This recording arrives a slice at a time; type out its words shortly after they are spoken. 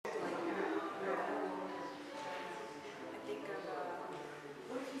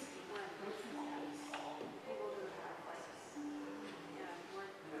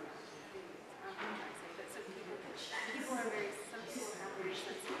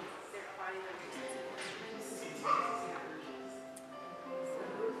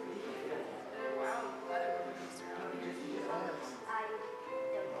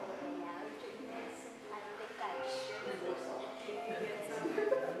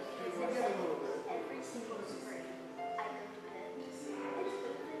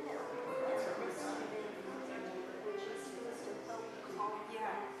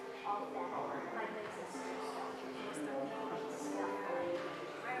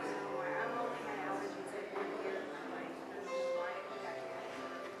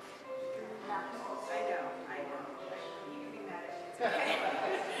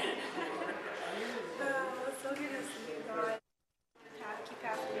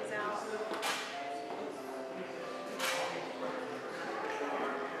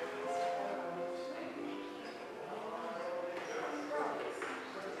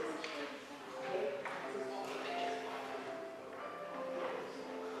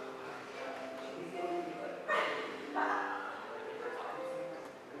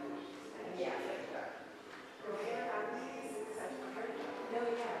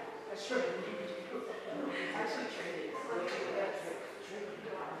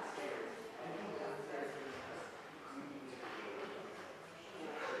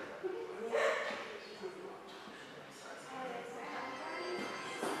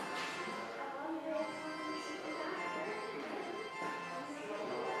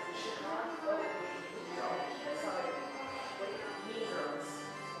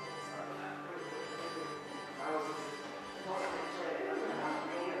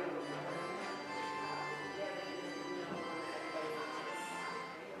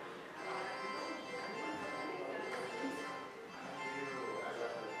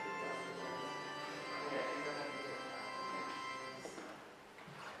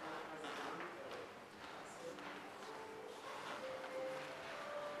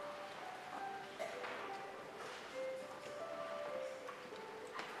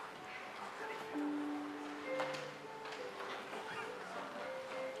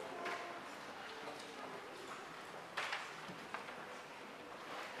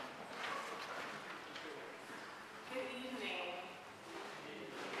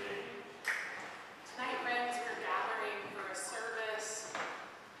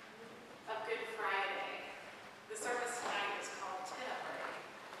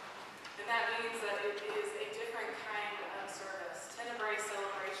that means that it is a different kind of service. Tenebrae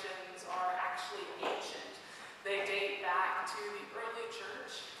celebrations are actually ancient. They date back to the early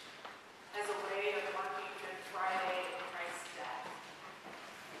church as a way of marking Good Friday and Christ's death.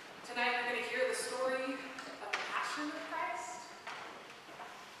 Tonight we're going to hear the story of the Passion of Christ.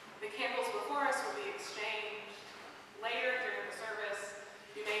 The candles before us will be exchanged. Later during the service,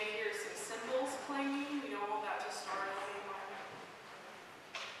 you may hear some cymbals clanging. We don't want that to startle anyone.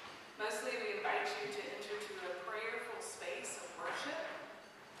 Mostly we invite you to enter to a prayerful space of worship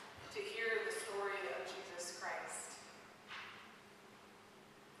to hear the story of Jesus Christ.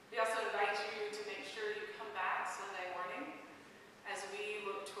 We also invite you to make sure you come back Sunday morning as we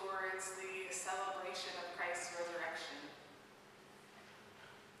look towards the celebration of Christ's resurrection.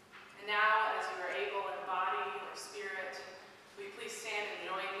 And now, as you are able in body or spirit, will you please stand and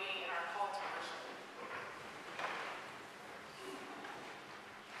join me in our call to worship.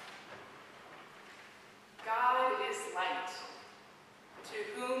 God is light, to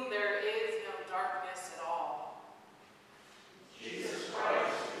whom there is no darkness at all. Jesus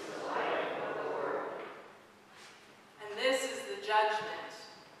Christ is the light of the world. And this is the judgment.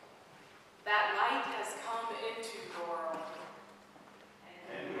 That light has come into the world.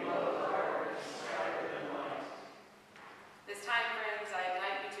 And we love darkness rather than light. This time, friends, I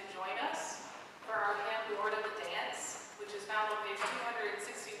invite you to join us for our hymn, Lord of the Dance, which is found on page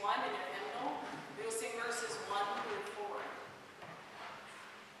 261 in your hymnal. We will sing verses 1 through 4.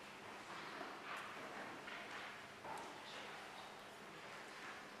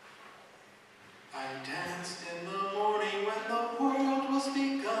 I danced in the morning when the world was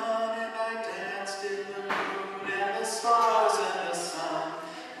begun, and I danced in the moon and the stars and the sun.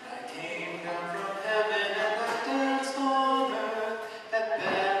 And I came down from heaven and I danced on earth. At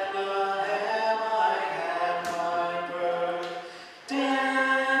Bethlehem I had my birth.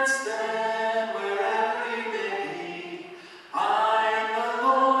 Dance then wherever you may be. I am the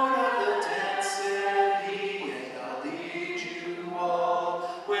Lord of the dance, said he, and I'll lead you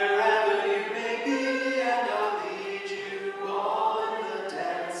all wherever you may be, and I'll lead you all in the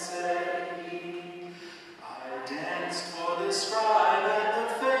dance, said he. I danced for the scribe and the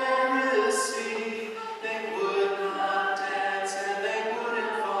Pharisee. They would not dance and they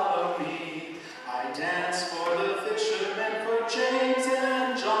wouldn't follow me. I danced for the fishermen, for James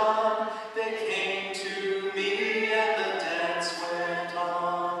and John. They came to me and the dance went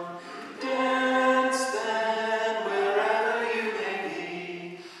on. Dance then wherever you may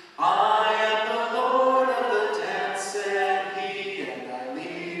be. I am the Lord of the dance, said he, and I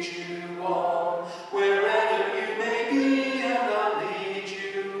lead you all wherever you may be, and I'll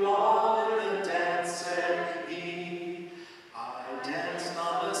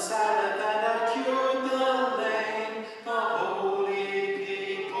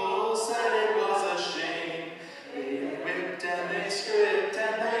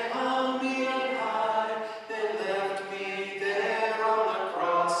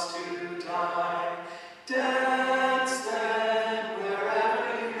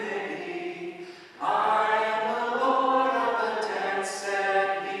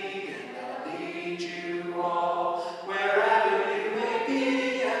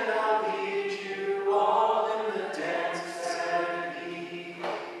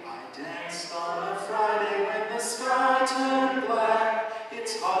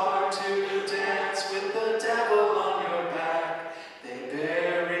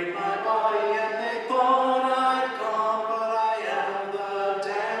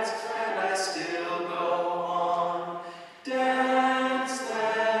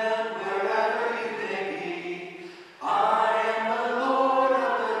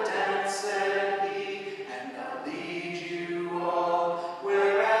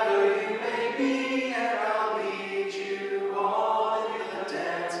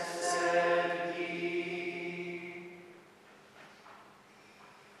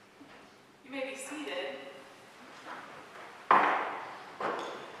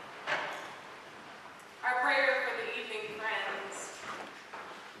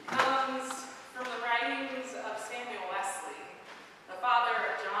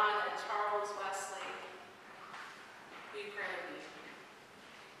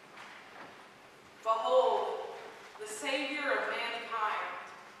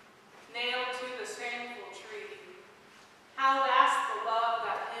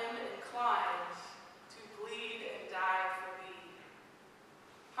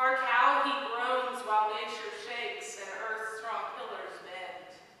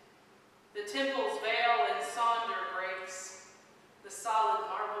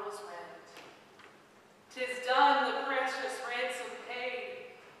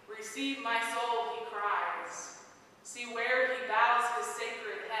Receive my soul, he cries. See where he bows his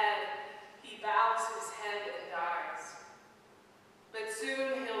sacred head, he bows his head and dies. But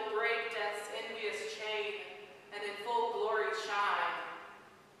soon he'll break death's envious chain, and in full glory shine.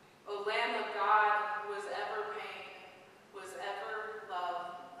 O Lamb of God, was ever pain, was ever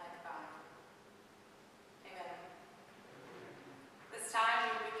love like thine. Amen. This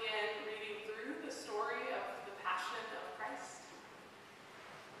time we begin reading through the story of the Passion of Christ.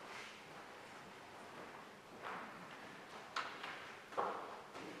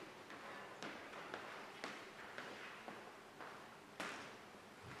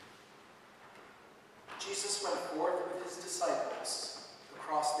 Jesus went forth with his disciples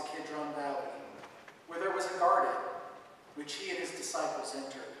across the Kidron Valley, where there was a garden, which he and his disciples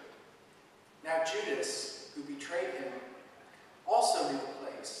entered. Now Judas, who betrayed him, also knew the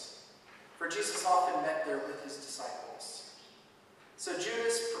place, for Jesus often met there with his disciples. So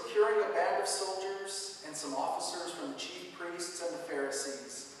Judas, procuring a band of soldiers and some officers from the chief priests and the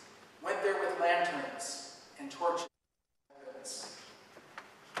Pharisees, went there with lanterns and torches and weapons.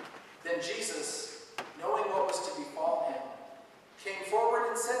 Then Jesus, knowing what was to befall him, came forward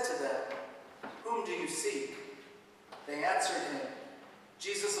and said to them, "Whom do you seek?" They answered him,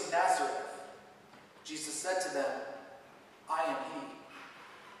 "Jesus of Nazareth." Jesus said to them, "I am he."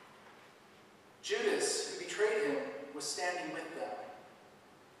 Judas, who betrayed him, was standing with them.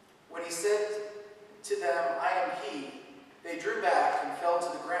 When he said to them, "I am he," they drew back and fell to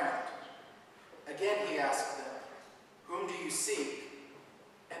the ground. Again he asked them, "Whom do you seek?"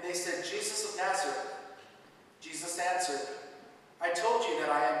 And they said, "Jesus of Nazareth." Jesus answered, "I told you that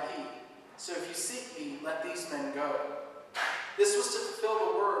I am he. So if you seek me, let these men go." This was to fulfill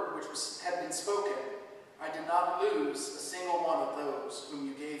the word which had been spoken, "I did not lose a single one of those whom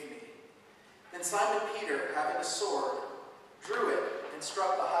you gave me." Then Simon Peter, having a sword, drew it and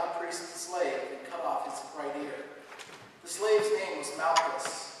struck the high priest's slave and cut off his right ear. The slave's name was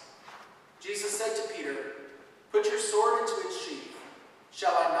Malchus. Jesus said to Peter, "Put your sword into its sheath.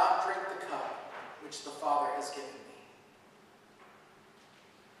 Shall I not drink the cup which the Father has given me?"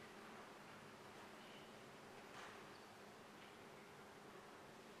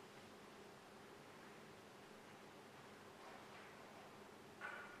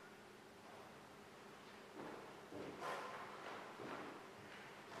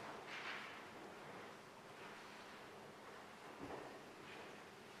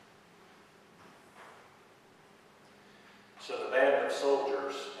 So the band of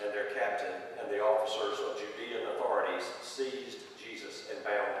soldiers and their captain and the officers of Judean authorities seized Jesus and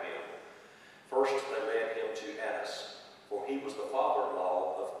bound him. First they led him to Annas, for he was the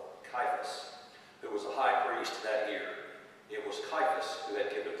father-in-law of Caiaphas, who was a high priest that year. It was Caiaphas who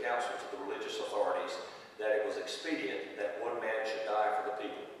had given counsel to the religious authorities that it was expedient that one man should die for the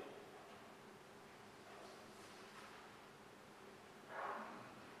people.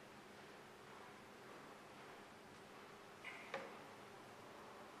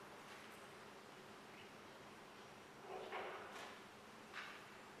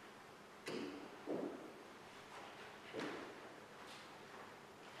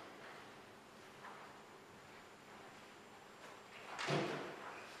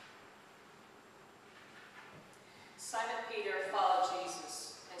 Simon Peter followed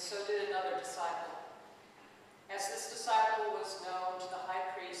Jesus, and so did another disciple. As this disciple was known to the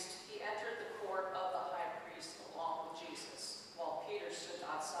high priest, he entered the court of the high priest along with Jesus, while Peter stood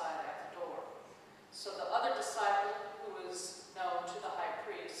outside at the door. So the other disciple, who was known to the high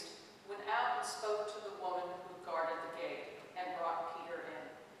priest, went out and spoke to the woman who guarded the gate and brought Peter in.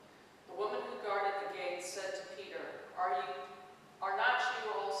 The woman who guarded the gate said to Peter, Are not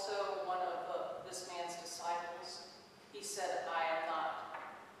you also one of this man's disciples?" He said, "I am not."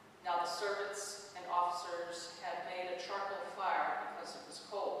 Now the servants and officers had made a charcoal fire because it was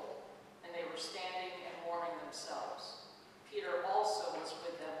cold, and they were standing and warming themselves. Peter also was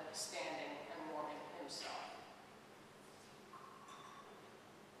with them, standing and warming himself.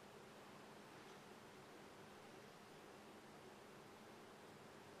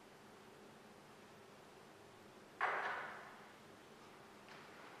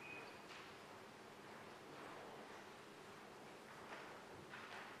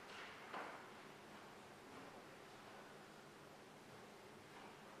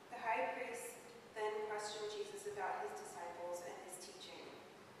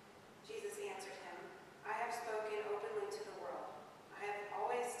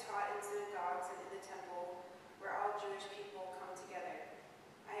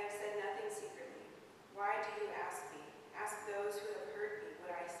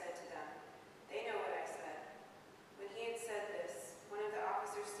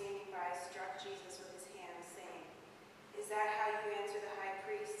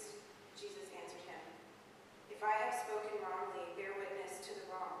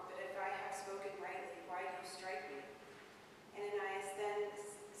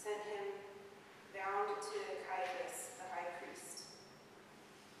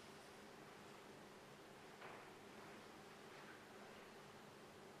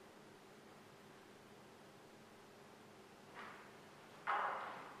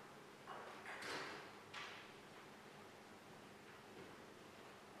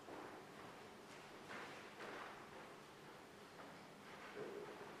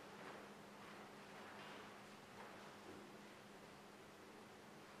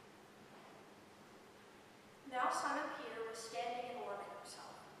 Now Simon Peter was standing and warming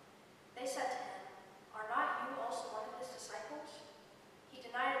himself. They said to him, "Are not you also one of his disciples?" He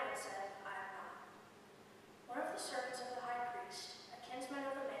denied it and said, "I am not." One of the servants of the high priest, a kinsman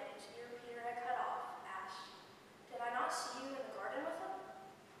of the man whose ear Peter had cut off, asked, "Did I not see you in the garden with him?"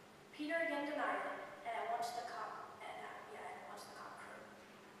 Peter again denied it, and at once the cock crowed.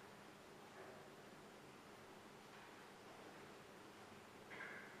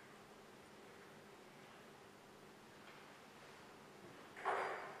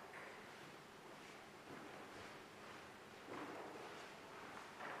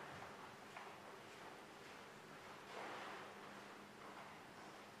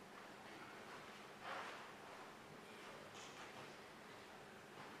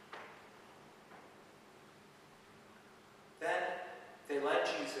 Then they led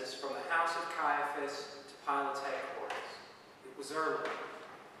Jesus from the house of Caiaphas to Pilate's headquarters. It was early.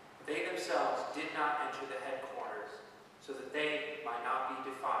 They themselves did not enter the headquarters, so that they might not be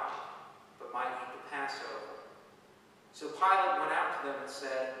defiled, but might eat the Passover. So Pilate went out to them and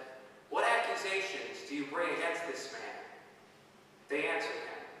said, "What accusations do you bring against this man?" They answered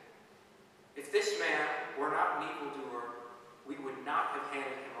him, "If this man were not an evildoer, we would not have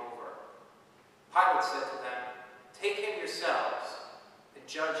handed him over." Pilate said to them, "Take him yourselves and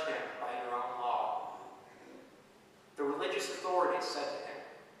judge him by your own law." The religious authorities said to him,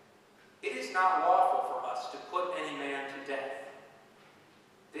 "It is not lawful for us to put any man to death."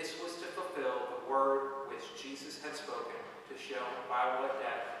 This was to fulfill the word which Jesus had spoken, to show by what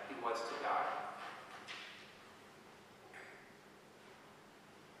death he was to die.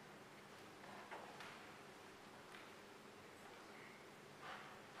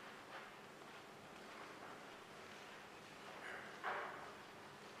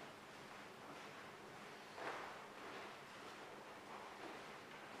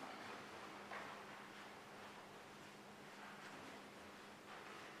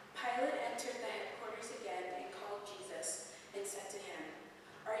 Pilate entered the headquarters again and called Jesus and said to him,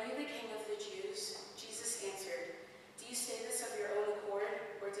 "Are you the king of the Jews?" Jesus answered, "Do you say this of your own accord,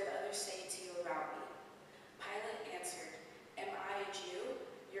 or did others say it to you about me?" Pilate answered, "Am I a Jew?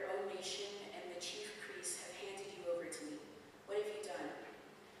 Your own nation and the chief priests have handed you over to me. What have you done?"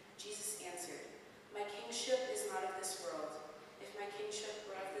 Jesus answered, "My kingship is not of this world. If my kingship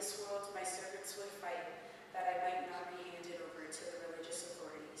were of this world, my servants would fight, that I might not be handed over to the religious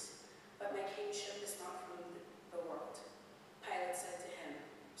authorities. But my kingship is not from the world." Pilate said to him,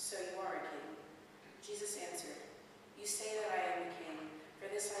 "So you are a king?" Jesus answered, "You say that I am a king. For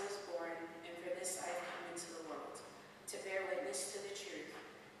this I was born, and for this I have come into the world, to bear witness to the truth.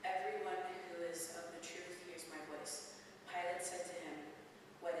 Everyone who is of the truth hears my voice." Pilate said to him,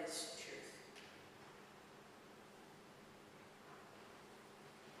 "What is truth?"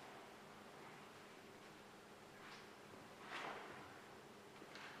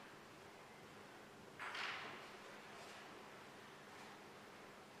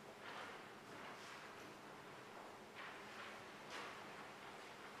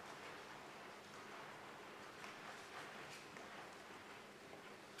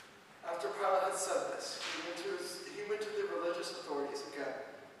 After Pilate had said this, he went to the religious authorities again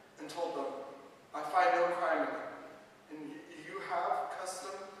and told them, "I find no crime in him, and you have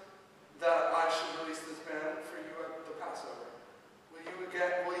custom that I should release this man for you at the Passover. Will you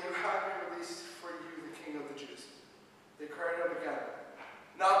have me released for you, the King of the Jews?" They cried out again,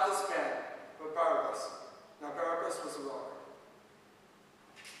 "Not this man, but Barabbas." Now Barabbas was a robber.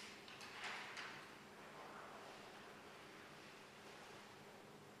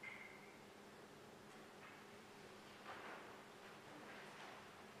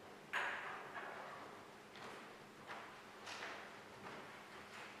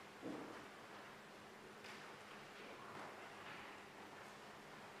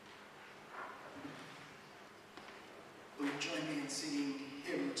 Will you join me in singing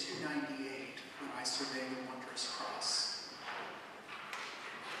hymn 298, "When I Survey the Wondrous Cross"?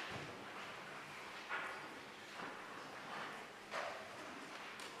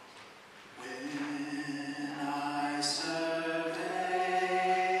 When I survey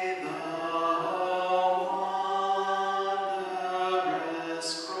the wondrous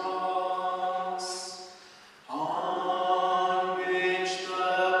cross, on which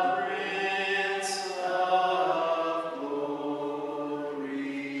the Prince of Glory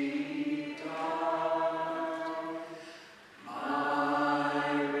died,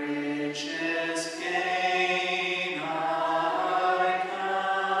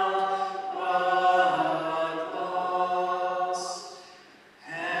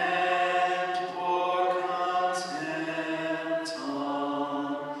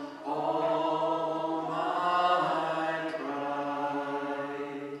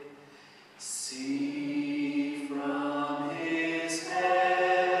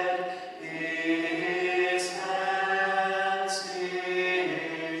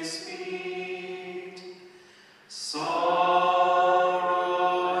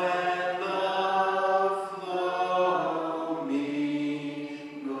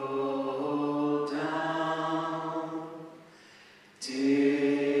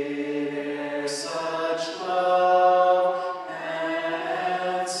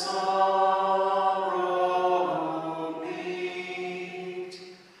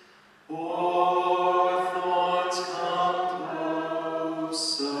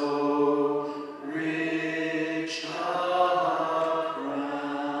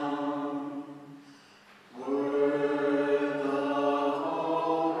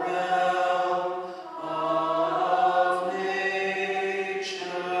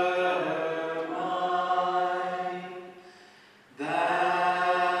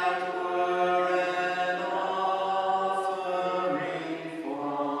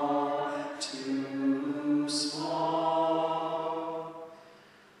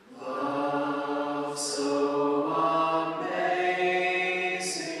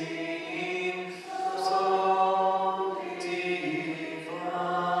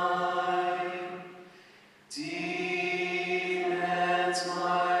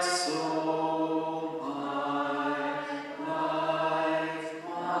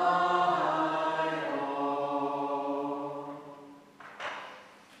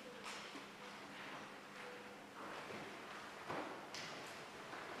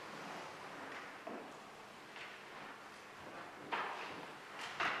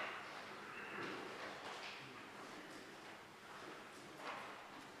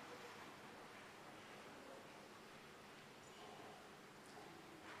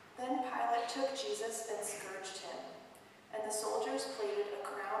 Then Pilate took Jesus and scourged him, and the soldiers plaited a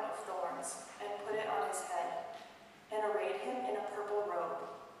crown of thorns and put it on his head, and arrayed him in a purple robe.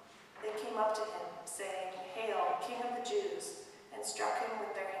 They came up to him, saying, "Hail, King of the Jews," and struck him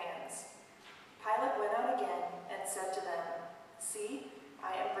with their hands. Pilate went out again and said to them, "See,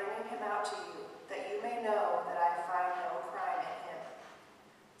 I am bringing him out to you, that you may know that I find no crime in him."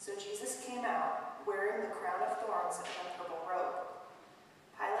 So Jesus came out, wearing the crown of thorns and a purple robe.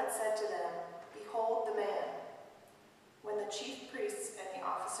 Pilate said to them, "Behold the man." When the chief priests and the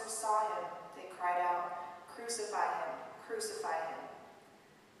officers saw him, they cried out, "Crucify him! Crucify him!"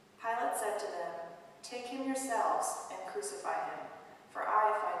 Pilate said to them, "Take him yourselves and crucify him, for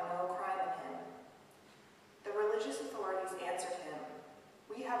I find no crime in him." The religious authorities answered him,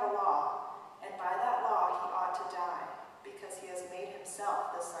 "We have a law, and by that law he ought to die, because he has made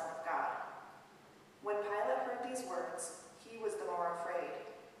himself the Son of God." When Pilate heard these words, he was the more afraid.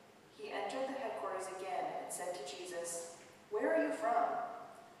 He entered the headquarters again and said to Jesus, "Where are you from?"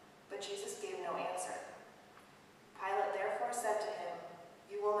 But Jesus gave no answer. Pilate therefore said to him,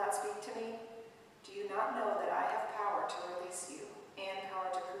 "You will not speak to me? Do you not know that I have power to release you and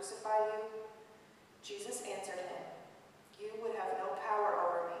power to crucify you?" Jesus answered him, "You would have no power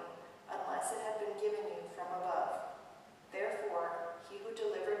over me unless it had been given you from above. Therefore, he who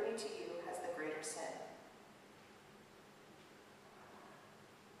delivered me to you has the greater sin."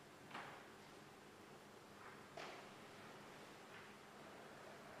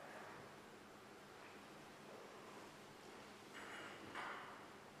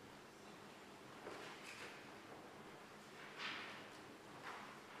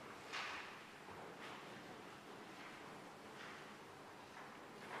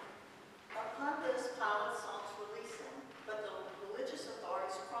 Upon this, Pilate sought to release him, but the religious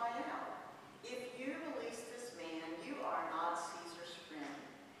authorities cried out, "If you release this man, you are not Caesar's friend.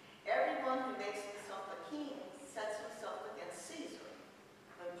 Everyone who makes himself a king sets himself against Caesar."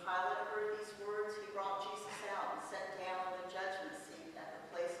 When Pilate heard these words, he brought Jesus out and sat down on the judgment seat at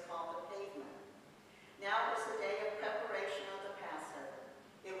the place called the Pavement. Now it was the day of preparation of the Passover.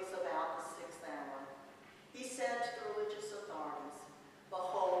 It was about the 6th hour. He said to the religious authorities,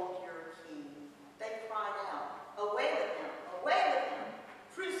 "Behold your king." They cried out, "Away with him! Away with him!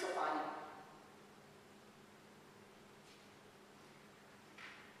 Crucify him!"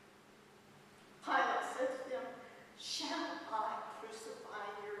 Pilate said to them, "Shall I crucify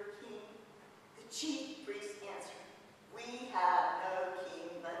your king?" The chief priests answered, "We have no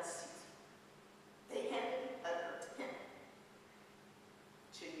king but Caesar." They handed him over to him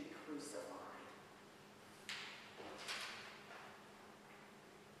to be crucified.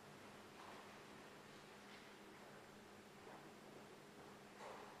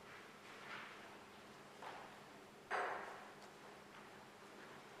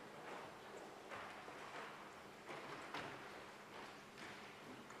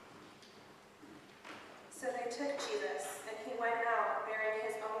 So they took Jesus, and he went out bearing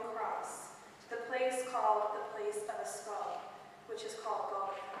his own cross to the place called the Place of a Skull, which is called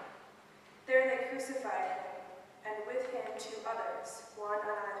Golgotha. There they crucified him, and with him 2 others, one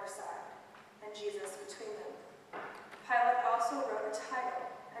on either side, and Jesus between them. Pilate also wrote a title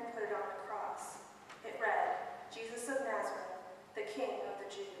and put it on the cross. It read, "Jesus of Nazareth, the King of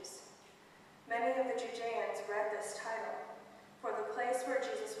the Jews." Many of the Judeans read this title, for the place where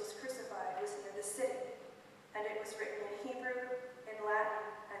Jesus was crucified was near the city, and it was written in Hebrew, in Latin,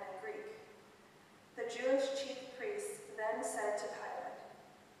 and in Greek. The Jewish chief priests then said to Pilate,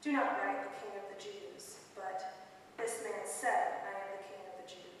 Do not write